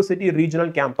University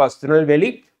Regional Campus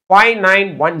Tirunelveli,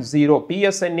 5910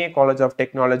 PSNA College of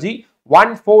Technology,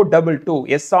 1422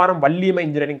 SRM Valliyamma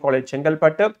Engineering College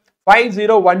Chengalpattu,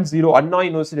 5010 Anna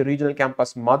University Regional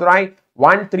Campus Madurai,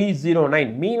 1309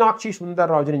 Meenakshi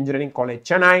Sundararajan Engineering College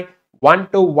Chennai,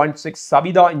 1216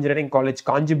 Savida Engineering College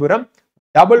Kanchipuram,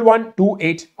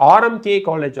 1128 RMK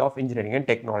College of Engineering and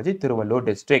Technology Thiruvallur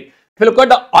District. If you look at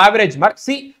the average mark,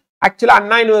 see actually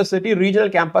Anna University Regional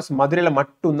Campus Madurai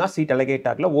மட்டும் தான் seat allocate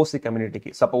ஆகல OC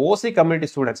கம்யூனிட்டிக்கு. So அப்ப OC community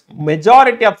students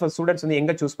majority of students வந்து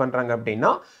எங்க choose பண்றாங்க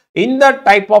அப்படின்னா இந்த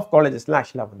டைப் ஆஃப் காலேஜஸ்ல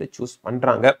ஆக்சுவலா வந்து சூஸ்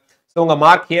பண்றாங்க. So உங்க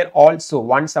மார்க் ஹியர் ஆல்சோ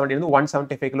 170 இருந்து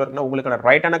 175 கிலோ இருக்குன்னா உங்களுக்கான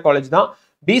ரைட்டான காலேஜ் தான்.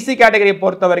 BC கேட்டகரியை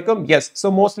பொறுத்த வரைக்கும் S. So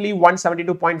mostly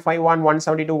 172.51,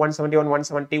 172, 171,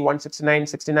 170, 169,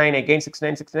 69, again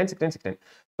 69, 69, 69, 69.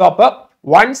 So அப்போ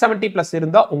 170 பிளஸ்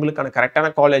இருந்தா உங்களுக்கான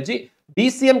கரெக்டான காலேஜ்.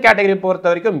 DCM கேட்டகரி பொறுத்த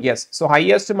வரைக்கும் எஸ். ஸோ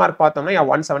ஹையஸ்ட் மார்க் பார்த்தோம்னா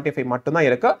 175 மட்டும் தான்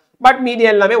இருக்கு. பட் மீதி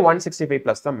எல்லாமே 165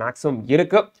 பிளஸ் தான் மேக்ஸிமம்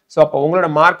இருக்கு. ஸோ அப்போ உங்களோட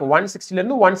மார்க் 160ல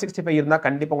இருந்து 165 இருந்தா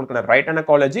கண்டிப்பா உங்களுக்கான ரைட்டான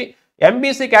காலேஜ்.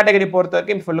 MBC கேட்டகரி பொறுத்த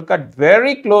வரைக்கும் if you look at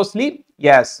very closely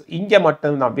S இங்க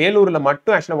மட்டும் தான் வேலூர்ல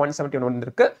மட்டும் ஆக்சுவலா 171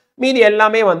 வந்திருக்கு. மீதி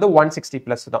எல்லாமே வந்து 160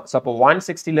 பிளஸ் தான். ஸோ அப்போ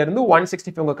 160ல இருந்து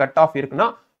 165 உங்க கட் ஆஃப் இருக்குன்னா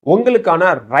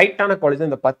உங்களுக்கான ரைட்டான காலேஜ்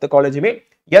இந்த 10 காலேஜுமே.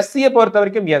 SCA பொறுத்த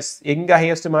வரைக்கும் எஸ் எங்க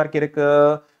ஹையஸ்ட் மார்க் இருக்கு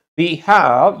we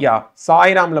have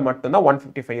சாய்ராம்ல மட்டும் தான்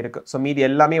 155 இருக்கு. சோ மீதி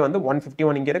எல்லாமே வந்து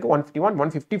 151 இங்க இருக்கு, 151,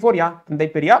 154 தந்தை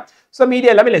பெரியா. சோ மீதி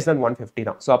எல்லாமே less than 150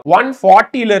 தான். சோ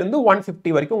 140 ல இருந்து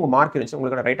 150 வரைக்கும் உங்க மார்க் இருந்துச்சு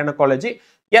உங்களுக்கு ரைட்டான காலேஜ்.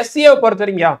 SCA பொறுத்த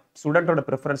வரைக்கும் ஸ்டூடெண்டோட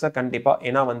பிரெஃபரன்ஸா கண்டிப்பா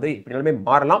ஏன்னா வந்து இப்படினாலுமே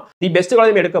மாறலாம். தி பெஸ்ட்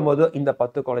காலேஜ் எடுக்கும்போது இந்த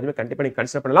 10 காலேஜுமே கண்டிப்பா நீங்க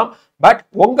கன்சிடர் பண்ணலாம். பட்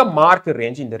உங்க மார்க்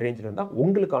ரேஞ்ச் இந்த ரேஞ்சில இருந்தா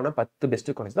உங்களுக்கான 10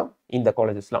 பெஸ்ட் காலேஜ் தான் இந்த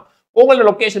காலேஜஸ்லாம். உங்களோட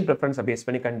லொகேஷன் பிரெஃபரன்ஸை பேஸ்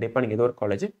பண்ணி கண்டிப்பா நீங்க ஏதோ ஒரு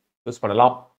காலேஜ் சூஸ்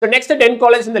பண்ணலாம். So next 10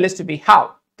 colleges in the list we have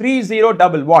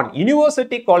 3011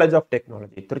 University College of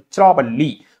Technology Tiruchiravalli,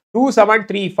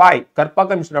 2735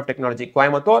 Karpagam Institute of Technology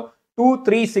Coimbatore,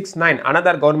 2369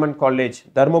 another government college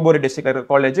Dharmaburi district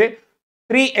college,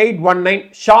 3819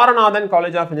 Sharanathan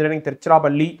College of Engineering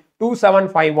Tiruchiravalli,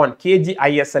 2751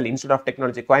 KGISL Institute of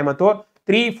Technology Coimbatore,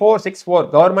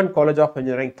 3464 Government College of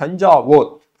Engineering Thanjavur,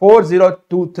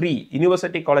 4023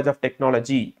 University College of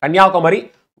Technology Kanyakumari,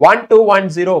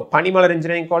 1210 Panimalar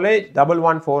Engineering College,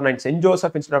 1149 St.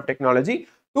 Joseph Institute of Technology,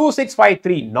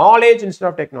 2653 Knowledge Institute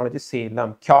of Technology Salem,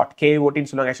 KOT ன்னு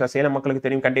சொல்லுவாங்க. actually Salem மக்களுக்கு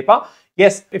தெரியும் கண்டிப்பா.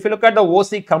 Yes, if you look at the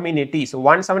OC community, so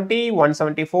 170,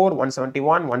 174,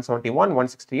 171, 171,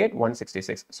 168,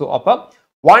 166. So அப்ப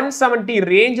 170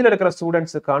 ரேஞ்சில் இருக்கிற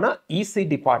ஸ்டூடெண்ட்ஸுக்கான EC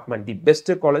department the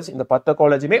best college. இந்த 10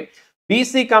 காலேஜுமே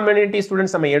BC community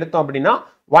students நம்ம எடுத்தோம் அப்படின்னா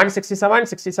 167,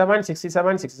 67,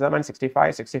 67, 67,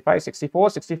 65, 65,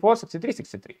 64, 64, 63,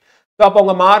 63. ஸோ அப்போ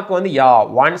உங்க மார்க் வந்து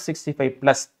 165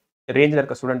 பிளஸ் ரேஞ்சில்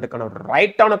இருக்க ஸ்டூடெண்ட்டுக்கான ஒரு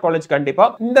ரைட்டான காலேஜ் கண்டிப்பா.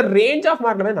 இந்த ரேஞ்ச் ஆஃப்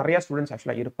மார்க்ல நிறைய ஸ்டூடெண்ட்ஸ்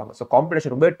ஆக்சுவலாக இருப்பாங்க. ஸோ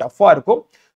காம்படிஷன் ரொம்ப டஃபா இருக்கும்.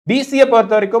 BCA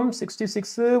பொறுத்த வரைக்கும்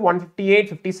 66,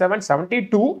 158, 57,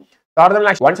 72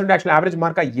 170 ஆக்சுவல் ஆவரேஜ்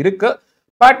மார்க்கா இருக்கு.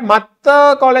 பட் மற்ற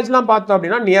காலேஜ்லாம் பார்த்தோம்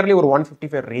அப்படின்னா நியர்லி ஒரு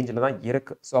 155 ரேஞ்சில் தான்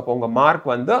இருக்கு. ஸோ அப்போ உங்க மார்க்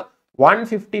வந்து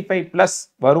 155 பிளஸ்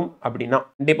வரும் அப்படின்னா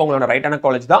கண்டிப்பா உங்களோட ரைட்டான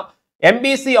காலேஜ் தான்.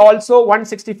 MBC also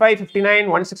 165, 59,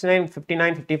 169,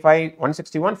 59, 55,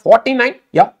 161, 49.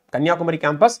 யா கன்னியாகுமரி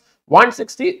கேம்பஸ்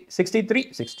 160, 63,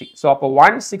 60. ஸோ அப்போ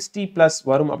 160 பிளஸ்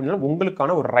வரும் அப்படின்னா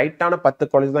உங்களுக்கான ஒரு ரைட்டான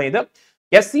 10 காலேஜ் தான் இது.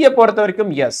 SCA பொறுத்த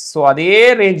வரைக்கும் எஸ், ஸோ அதே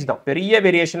ரேஞ்ச் தான், பெரிய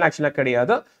வேரியேஷன் ஆக்சுவலாக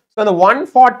கிடையாது. ஸோ அந்த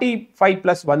 145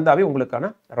 பிளஸ் வந்தாவே உங்களுக்கான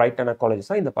ரைட்டான காலேஜஸ்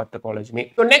தான் இந்த 10 காலேஜுமே.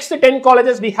 So next 10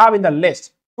 colleges we have in the list.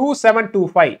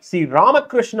 2725 Sri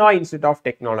Ramakrishna Institute of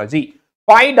Technology,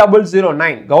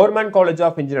 5009 Government College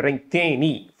of Engineering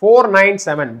TNEA,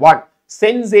 4971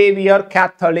 St. Xavier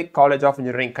Catholic College of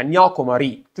Engineering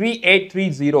Kanyakumari,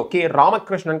 3830 K.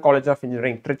 Ramakrishnan College of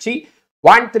Engineering Trichy,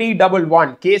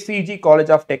 1311 KCG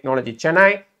College of Technology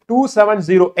Chennai,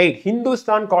 2708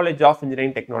 Hindustan College of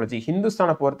Engineering Technology. Hindustan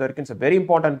பொறுத்த வரைக்கும் it's a very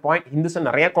important point. Hindustan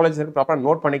நிறைய college இருக்கு, ப்ராப்பரா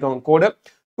note பண்ணிக்கோங்க code.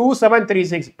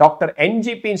 2736 Dr.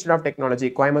 NGP Institute of Technology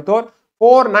Coimbatore,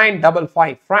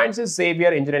 4955 Francis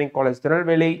Xavier Engineering College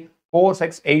Tirunelveli,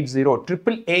 4680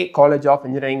 AAA College of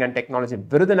Engineering and Technology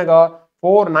Virudhunagar,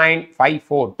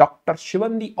 4954 Dr.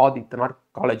 Shivandi Adityanar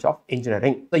College of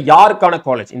Engineering. So யாருக்கான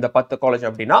college இந்த 10 college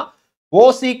அப்படின்னா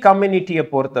OC கம்யூனிட்டியை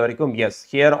பொறுத்த வரைக்கும் S,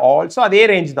 here also அதே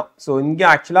range தான். So இங்கே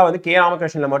ஆக்சுவலாக வந்து கே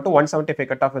ராமகிருஷ்ணன்ல மட்டும் 175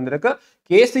 கட் ஆஃப் வந்துருக்கு.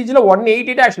 KCGல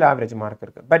 180 ஆக்சுவலாக ஆவரேஜ் மார்க்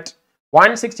இருக்கு. பட்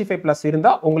 165 பிளஸ்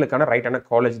இருந்தால் உங்களுக்கான ரைட்டான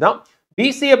காலேஜ் தான்.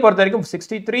 BCA பொறுத்த வரைக்கும்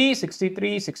 63,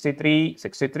 63, 63,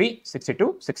 63, 62,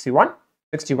 61,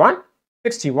 61,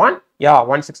 61,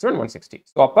 161, 160.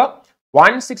 ஸோ அப்போ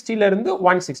 160ல இருந்து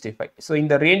 165. ஸோ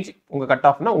இந்த ரேஞ்ச் உங்க கட்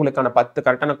ஆஃப்னா உங்களுக்கான 10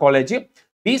 கரெக்டான காலேஜ்.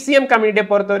 BCM கம்யூனிட்டியை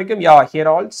பொறுத்த வரைக்கும் ஹியர்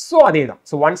ஆல்சோ அதே தான்.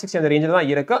 ஸோ 160 அந்த ரேஞ்சில் தான்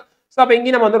இருக்கு. ஸோ அப்போ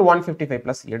இங்கே நம்ம வந்து ஒரு 155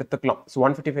 பிளஸ் எடுத்துக்கலாம். ஸோ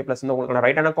 155 பிளஸ் வந்து உங்களுக்கான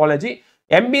ரைட்டான காலேஜ்.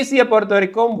 MBCயை பொறுத்த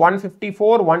வரைக்கும்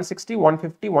 154, 160,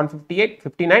 150, 158,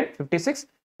 59, 56,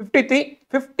 53,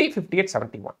 50, 58,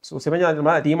 71. ஸோ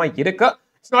 70 அதிகமாக இருக்கு.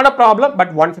 It's not a problem.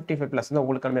 But 155 plus வந்து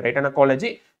உங்களுக்கான ரைட்டான காலேஜ்.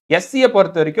 SCயை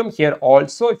பொறுத்த வரைக்கும் here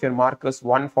also if your mark is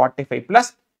 145 plus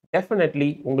definitely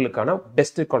உங்களுக்கான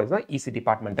பெஸ்ட் காலேஜ் தான் EC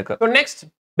டிபார்ட்மெண்ட்டுக்கு. So next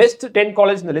best 10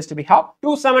 college in the list we have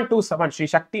 2727 Sri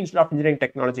Shakti Institute of Engineering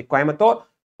Technology Coimbatore,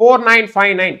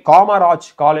 4959 Kamaraj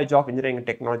College of Engineering and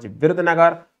Technology Virudhunagar,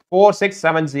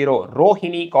 4670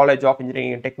 Rohini College of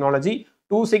Engineering and Technology,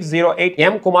 2608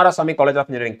 M. Kumarasamy College of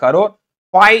Engineering Karur,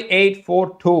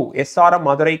 5842 SRM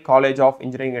Madurai College of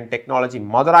Engineering and Technology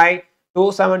Madurai,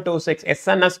 2726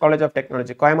 SNS College of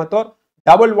Technology Coimbatore,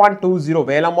 1120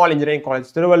 Velamal Engineering College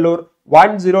Tiruvallur,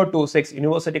 1026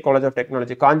 University College of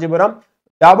Technology Kanjipuram,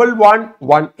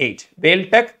 1118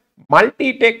 Veltech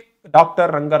Multitech Dr.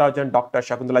 Rangarajan Dr.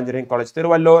 Shakuntala Engineering College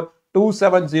Tiruvallur,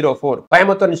 2704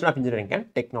 Coimbatore Institute of Engineering and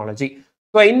Technology.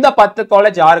 So இந்த 10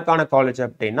 college யாருக்கான college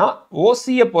அப்படின்னா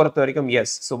OCயை பொறுத்த வரைக்கும்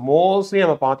S. So mostly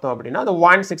நம்ம பார்த்தோம் அப்படின்னா அந்த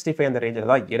 165 அந்த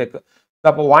ரேஞ்சில் தான் இருக்கு.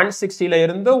 அப்போ 160ல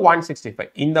இருந்து 165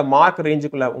 இந்த மார்க்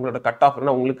ரேஞ்சுக்குள்ள உங்களோட கட் ஆஃப்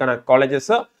உங்களுக்கான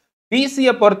காலேஜஸ்.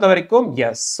 BCயை பொறுத்த வரைக்கும்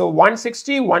எஸ். ஸோ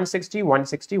 160, 160,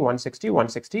 160, 160,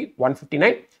 160,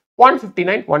 159,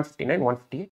 159, 159,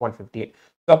 158, 158.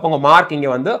 ஸோ அப்போ உங்க மார்க் இங்க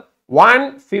வந்து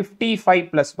 155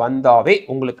 பிளஸ் வந்தாவே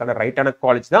உங்களுக்கான ரைட்டான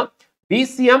காலேஜ் தான்.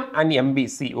 BCM அண்ட்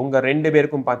MBC உங்க ரெண்டு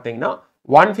பேருக்கும் பார்த்தீங்கன்னா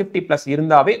 150 பிளஸ்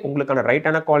இருந்தாவே உங்களுக்கான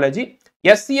ரைட்டான காலேஜ்.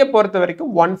 SCயை பொறுத்த வரைக்கும்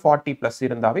 140 பிளஸ்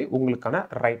இருந்தாவே உங்களுக்கான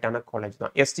ரைட்டான காலேஜ்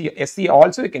தான். SC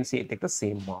also you can see take the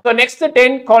same mark. So next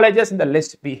 10 colleges in the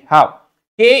list we have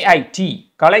KIT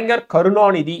Kalaignar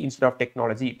Karunanidhi Institute of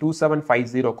Technology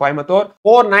 2750 Coimbatore,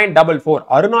 4944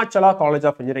 Arunachala College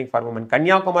of Engineering for Women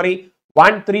Kanyakumari,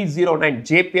 1309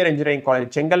 JPR Engineering College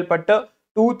Chengalpattu,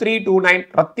 2329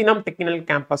 Rathinam Technical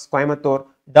Campus Coimbatore,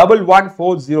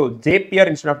 1140 JPR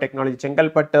Institute of Technology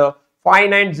Chengalpattu,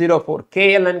 5904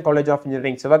 KLN College of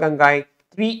Engineering Sivagangai,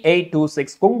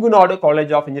 3826 Kungunadu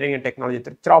College of Engineering and Technology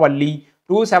Tiruchiravalli,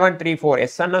 2734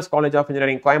 SNS College of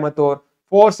Engineering Coimbatore,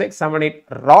 4678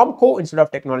 Ramco Institute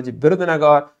of Technology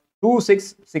Virudhunagar,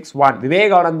 2661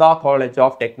 Vivekananda College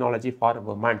of Technology for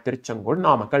Women Tiruchengodu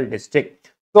Namakkal district.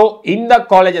 So இந்த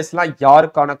காலேஜஸ்லாம்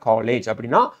யாருக்கான college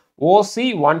அப்படின்னா OC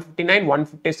 159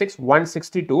 156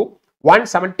 162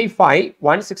 175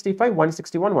 165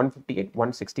 161 158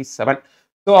 167.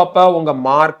 So அப்போ உங்க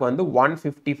mark வந்து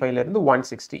 155ல இருந்து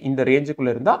 160 இந்த ரேஞ்சுக்குள்ள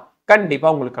இருந்தா கண்டிப்பா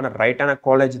உங்களுக்கான ரைட்டான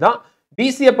காலேஜ் தான்.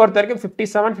 பிசிஏ பொறுத்த வரைக்கும்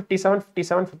 57 57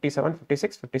 57 57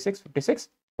 56 56 56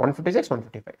 156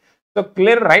 155. So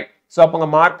clear right. ஸோ அப்போ உங்க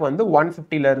மார்க் வந்து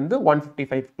 150ல இருந்து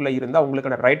 155க்குள்ள இருந்தா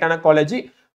உங்களுக்கான ரைட்டான காலேஜ்.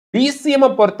 பிசிஎம்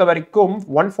பொறுத்த வரைக்கும்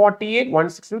 148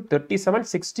 162 37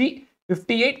 60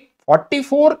 58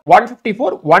 44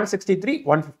 154 163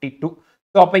 152.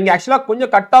 ஸோ அப்போ இங்கே ஆக்சுவலாக கொஞ்சம்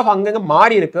கட் ஆஃப் அங்கங்கே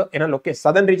மாறி இருக்கு. ஏன்னா ஓகே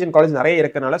சதர்ன் ரீஜன் காலேஜ் நிறைய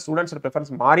இருக்கனால ஸ்டூடெண்ட்ஸ்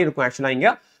ப்ரிஃபரன்ஸ் மாறி இருக்கும் ஆக்சுவலாக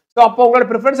இங்கே. ஸோ அப்போ உங்களோட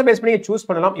ப்ரிஃபரன்ஸை பேஸ் பண்ணி சூஸ்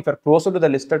பண்ணலாம். If close to the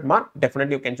listed mark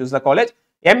definitely you can choose the college.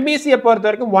 எம்பிசியை பொறுத்த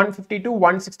வரைக்கும் 152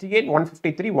 168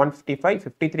 153 155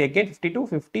 53 again 52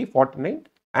 50 49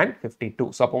 and 52.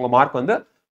 ஸோ அப்போ உங்கள் மார்க் வந்து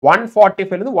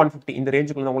 145 இருந்து 150 இந்த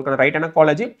ரேஞ்சுக்குள்ள உங்களுக்கான ரைட்டான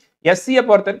காலேஜ். எஸ்சியை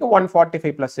பொறுத்த வரைக்கும்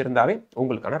 145 பிளஸ் இருந்தாவே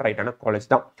உங்களுக்கான ரைட்டான காலேஜ்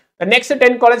தான். நெக்ஸ்ட்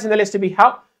 10 காலேஜ் இந்த list we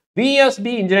have VSD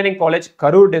Engineering College,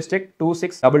 Karur District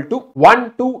 2622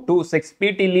 1226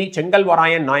 PT Lee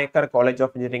Chengalvarayan Nayakar College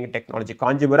of Engineering and Technology,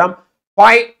 Kanjipuram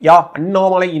 5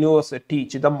 Annamalai University,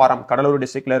 Chidambaram, Kadalur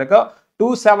District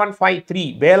 2753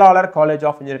 Velalar College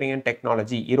of Engineering and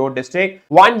Technology, Erode District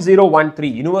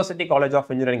 1013 University College of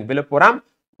Engineering, Viluppuram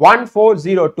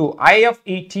 1402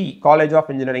 IFET College of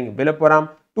Engineering, Viluppuram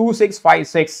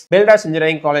 2656 Builders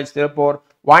Engineering College, Tirupur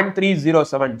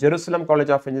 1307 Jerusalem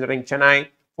College of Engineering, Chennai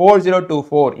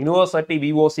 4024 University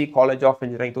VOC College of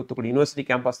Engineering, Thuthukudi University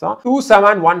campus தான்.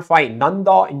 2715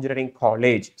 Nanda Engineering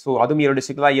College. So அதுவும் Erode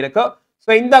district தான் இருக்கு. So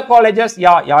இந்த colleges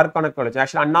யாருக்கான college?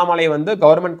 Actually Annamalai வந்து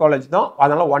government college தான்,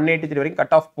 அதனால 183 வரைக்கும்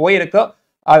கட் ஆஃப் போயிருக்கு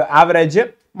ஆவரேஜ்.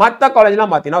 மற்ற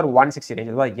காலேஜ்லாம் பார்த்தீங்கன்னா ஒரு 160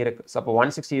 ரேஞ்சில் தான் இருக்கு. ஸோ அப்போ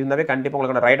 160 இருந்தாவே கண்டிப்பாக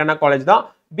உங்களுக்கு ரைட்டான காலேஜ் தான்.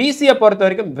 பிசிஏ பொறுத்த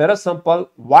வரைக்கும் வெரி சிம்பிள்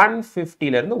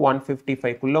 150ல இருந்து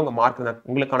 155 உங்க மார்க் தான்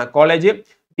உங்களுக்கான காலேஜ்.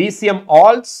 BCM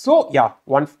also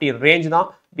 150 range தான்.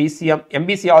 BCM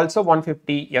MBC also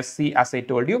 150, SC as I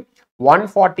told you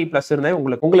 140 plus இருந்தா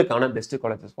உங்களுக்கான best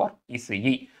colleges for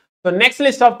ECE. So next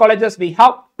list of colleges we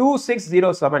have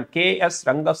 2607 KS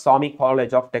Rangasamy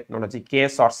College of Technology,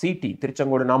 KSRCT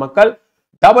Tiruchengodu Namakkal,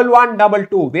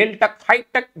 1122 Veltech High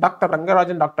Tech Dr.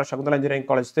 Rangarajan Dr. Shakuntala Engineering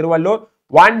College, Tiruvallur,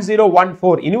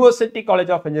 1014 University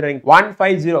College of Engineering,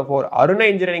 1504 Aruna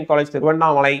Engineering College,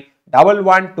 Tiruvannamalai,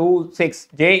 1126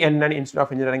 JNN Institute of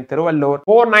Engineering, Tiruvallur,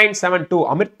 4972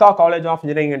 Amrita College of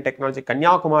Engineering and Technology,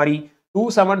 Kanyakumari,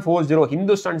 2740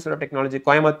 Hindustan Institute of Technology,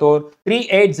 Coimbatore,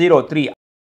 3803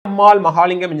 Ammal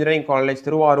Mahalingam Engineering College,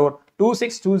 Thiruvarur,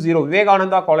 2620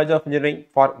 Vivekananda College of Engineering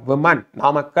for Women,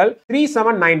 Namakkal,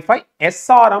 3795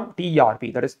 SRM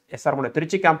TRP, that is SRM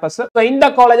Trichy campus. So in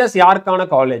the colleges யாருக்கான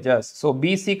colleges? So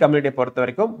BC community பொறுத்த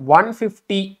வரைக்கும்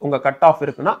 150 உங்க cut off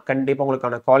இருக்குன்னா கண்டிப்பா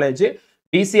உங்களுக்கான college.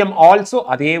 BCM also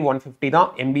அதே 150 தான்,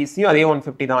 MBC அதே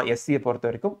 150 தான், SC பொறுத்த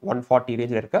வரைக்கும் 140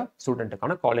 ரேஞ்சில் இருக்க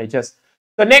ஸ்டூடெண்ட்டுக்கான colleges.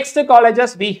 So next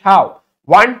colleges we have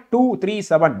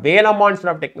 1237 Velamma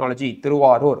Institute of Technology,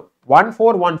 Thiruvarur,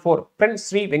 1414 Prince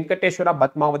Sri Venkateshwara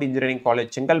Padmavati Engineering College,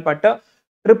 Chengalpattu,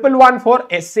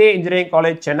 1114 SA Engineering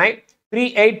College, Chennai,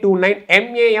 3829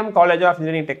 MAM College of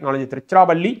Engineering Technology,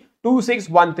 Tiruchiravalli,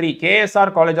 2613 KSR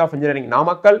College of Engineering,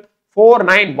 Namakkal,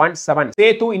 4917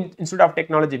 Setu Institute of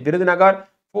Technology, Virudhunagar,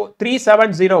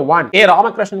 3701 A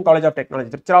Ramakrishnan College of Technology,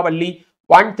 Tiruchiravalli,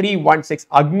 1316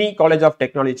 Agni College of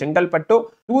Technology, Chengalpattu,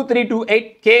 2328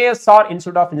 KSR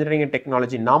Institute of Engineering and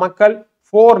Technology, Namakkal,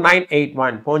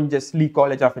 4981 Ponjasli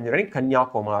College of Engineering,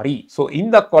 Kanyakumari. So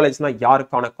இந்த காலேஜ்னா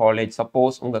யாருக்கான college?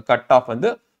 Suppose உங்க cut off வந்து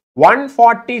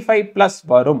 145 plus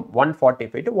வரும்,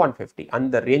 145 to 150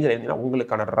 அந்த ரேஞ்சில் இருந்தீங்கன்னா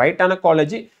உங்களுக்கான ரைட்டான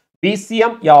college.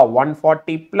 BCM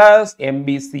 140 plus,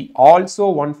 MBC also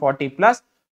 140 plus.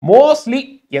 Mostly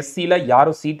எஸ்சியில்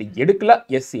யாரும் சீட்டு எடுக்கல,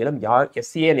 SCA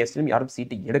and SC யாரும்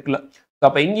சீட்டு எடுக்கல. ஸோ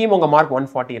அப்போ இங்கேயும் உங்கள் மார்க்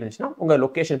 140 இருந்துச்சுன்னா உங்கள்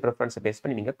லொக்கேஷன் ப்ரிஃபரன்ஸை பேஸ்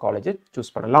பண்ணி நீங்கள் காலேஜை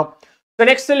சூஸ் பண்ணலாம். So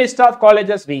next list of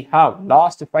colleges we have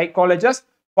last 5 colleges.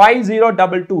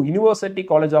 5022 University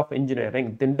College of Engineering,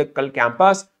 Dindikkal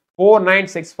campus,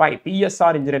 4965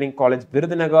 PSR Engineering College,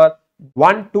 Virudhunagar,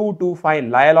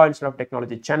 1225 Loyola Institute of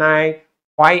Technology, Chennai,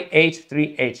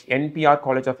 5838 NPR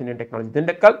College of Engineering Technology,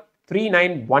 Dindikkal,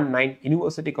 3919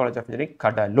 University College of Engineering,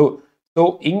 Kadalur. So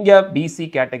இங்க BC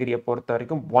கேட்டகரியை பொறுத்த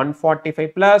வரைக்கும் 145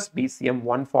 plus, BCM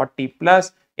 140 plus,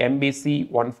 MBC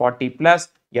 140 plus,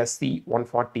 SC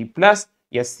 140 plus,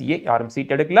 SCA யாரும்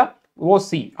seat எடுக்கல.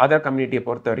 ஓசி other கம்யூனிட்டியை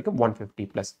பொறுத்த வரைக்கும் 150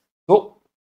 plus. So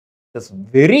it's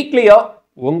very clear,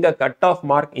 உங்க cut off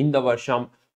mark இந்த வருஷம்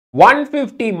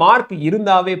 150 மார்க்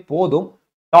இருந்தாவே போதும்,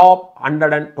 டாப்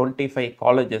 125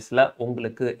 காலேஜஸ்ல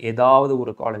உங்களுக்கு ஏதாவது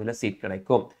ஒரு காலேஜ்ல சீட்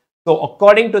கிடைக்கும். So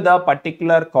according to the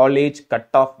particular college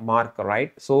cut off mark,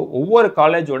 right? So ஒவ்வொரு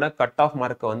காலேஜோட கட் ஆஃப்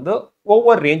மார்க் வந்து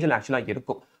ஒவ்வொரு ரேஞ்சில் ஆக்சுவலாக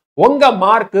இருக்கும். உங்க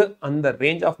மார்க்கு அந்த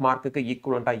ரேஞ்ச் ஆஃப் மார்க்குக்கு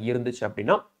ஈக்குவலண்டா இருந்துச்சு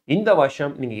அப்படின்னா இந்த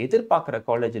வருஷம் நீங்க எதிர்பார்க்குற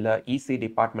காலேஜில் இசி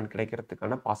டிபார்ட்மெண்ட்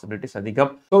கிடைக்கிறதுக்கான பாசிபிலிட்டிஸ்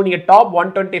அதிகம். ஸோ நீங்க டாப்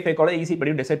 125 காலேஜ் இசி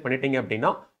படி டிசைட் பண்ணிட்டீங்க அப்படின்னா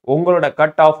உங்களோட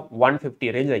கட் ஆஃப்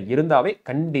 150 ரேஞ்சில் இருந்தாவே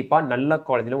கண்டிப்பா நல்ல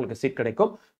காலேஜில் உங்களுக்கு சீட்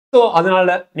கிடைக்கும். ஸோ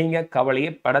அதனால நீங்க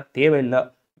கவலையே பட தேவையில்லை.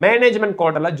 மேனேஜ்மெண்ட்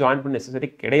கோட்டால ஜாயின் பண்ண நெசசரி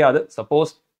கிடையாது.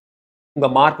 சப்போஸ் உங்க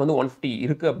மார்க் வந்து 150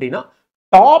 இருக்கு அப்படின்னா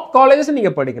டாப் காலேஜஸ்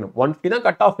நீங்க படிக்கணும். 150 தான்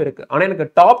கட் ஆஃப் இருக்கு, ஆனா எனக்கு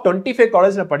டாப் 25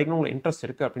 காலேஜ்ல படிக்கணும் உங்களுக்கு இன்ட்ரெஸ்ட்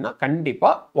இருக்கு அப்படின்னா கண்டிப்பா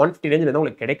 150 ரேஞ்சில் தான்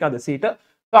உங்களுக்கு கிடைக்காத சீட்டு.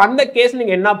 ஸோ அந்த கேஸ்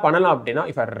நீங்க என்ன பண்ணலாம் அப்படின்னா,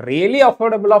 if are really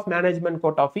affordable of management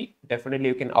quota fee, definitely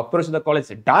you can approach the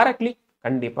college directly.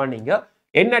 கண்டிப்பா நீங்க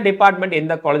என்ன டிபார்ட்மெண்ட்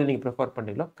எந்த காலேஜ் நீங்க ப்ரிஃபர்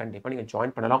பண்றீங்களோ கண்டிப்பா நீங்க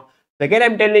ஜாயின் பண்ணலாம். செகண்ட்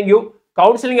ஐம் டெல்லிங் யூ,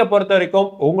 கவுன்சிலிங்கை பொறுத்த வரைக்கும்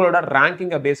உங்களோட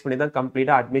ரேங்கிங்கை பேஸ் பண்ணி தான்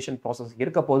கம்ப்ளீட்டா அட்மிஷன் ப்ராசஸ்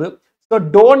இருக்க போகுது. So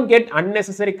don't get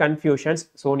unnecessary confusions.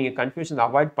 So நீங்கள் கன்ஃபியூஷன்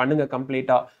அவாய்ட் பண்ணுங்க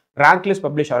கம்ப்ளீட்டா. ரேங்க் லிஸ்ட்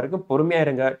பப்ளிஷ் ஆகிறதுக்கு பொறுமையா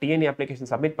இருங்க. டிஎன்ஏ அப்ளிகேஷன்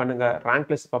சப்மிட் பண்ணுங்க, ரேங்க்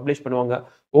லிஸ்ட் பப்ளிஷ் பண்ணுவாங்க.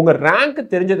 உங்க ரேங்க்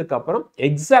தெரிஞ்சதுக்கு அப்புறம்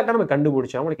எக்ஸாக்டா நம்ம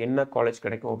கண்டுபிடிச்சா உங்களுக்கு என்ன காலேஜ்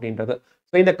கிடைக்கும் அப்படின்றது.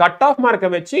 ஸோ இந்த கட் ஆஃப் மார்க்கை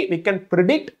வச்சு we can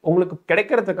predict உங்களுக்கு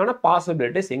கிடைக்கிறதுக்கான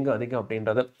பாசிபிலிட்டிஸ் எங்க அதிகம்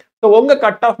அப்படின்றது. ஸோ உங்க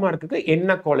கட் ஆஃப் மார்க்குக்கு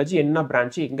என்ன காலேஜ் என்ன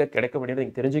பிரான்ச் எங்க கிடைக்க வேண்டியது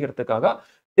நீங்க தெரிஞ்சுக்கிறதுக்காக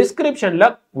டிஸ்கிரிப்ஷன்ல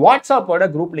வாட்ஸ்அப்போட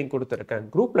குரூப் லிங்க் கொடுத்துருக்கேன்.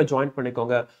 குரூப்ல ஜாயின்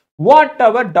பண்ணிக்கோங்க.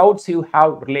 Whatever doubts you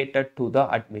have related to the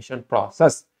admission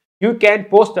process, you can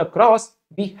post across.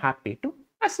 Be happy to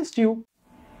assist you.